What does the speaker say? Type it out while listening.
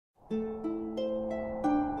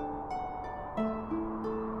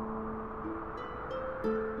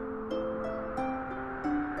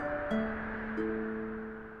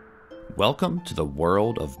Welcome to the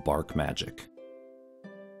world of Bark Magic.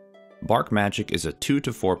 Bark Magic is a 2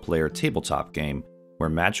 to 4 player tabletop game where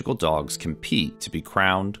magical dogs compete to be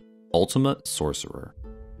crowned Ultimate Sorcerer.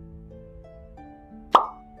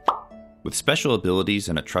 With special abilities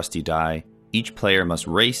and a trusty die, each player must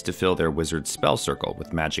race to fill their wizard's spell circle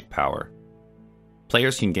with magic power.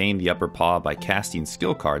 Players can gain the upper paw by casting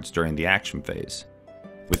skill cards during the action phase.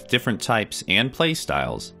 With different types and play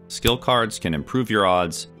styles, skill cards can improve your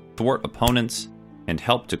odds, thwart opponents, and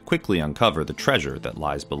help to quickly uncover the treasure that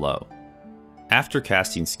lies below. After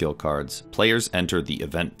casting skill cards, players enter the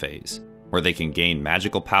event phase, where they can gain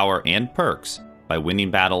magical power and perks by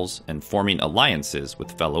winning battles and forming alliances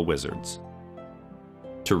with fellow wizards.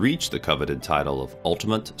 To reach the coveted title of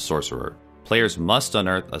Ultimate Sorcerer, players must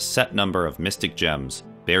unearth a set number of mystic gems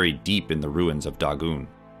buried deep in the ruins of Dagon.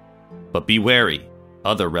 But be wary,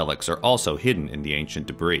 other relics are also hidden in the ancient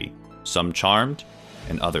debris, some charmed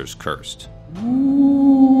and others cursed.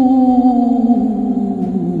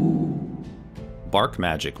 Bark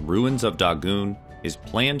Magic Ruins of Dagon is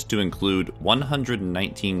planned to include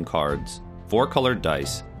 119 cards, 4 colored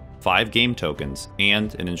dice, 5 game tokens,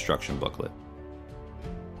 and an instruction booklet.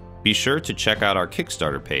 Be sure to check out our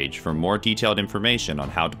Kickstarter page for more detailed information on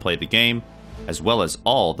how to play the game, as well as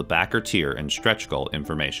all the backer tier and stretch goal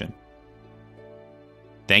information.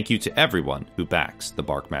 Thank you to everyone who backs the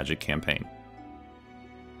Bark Magic campaign.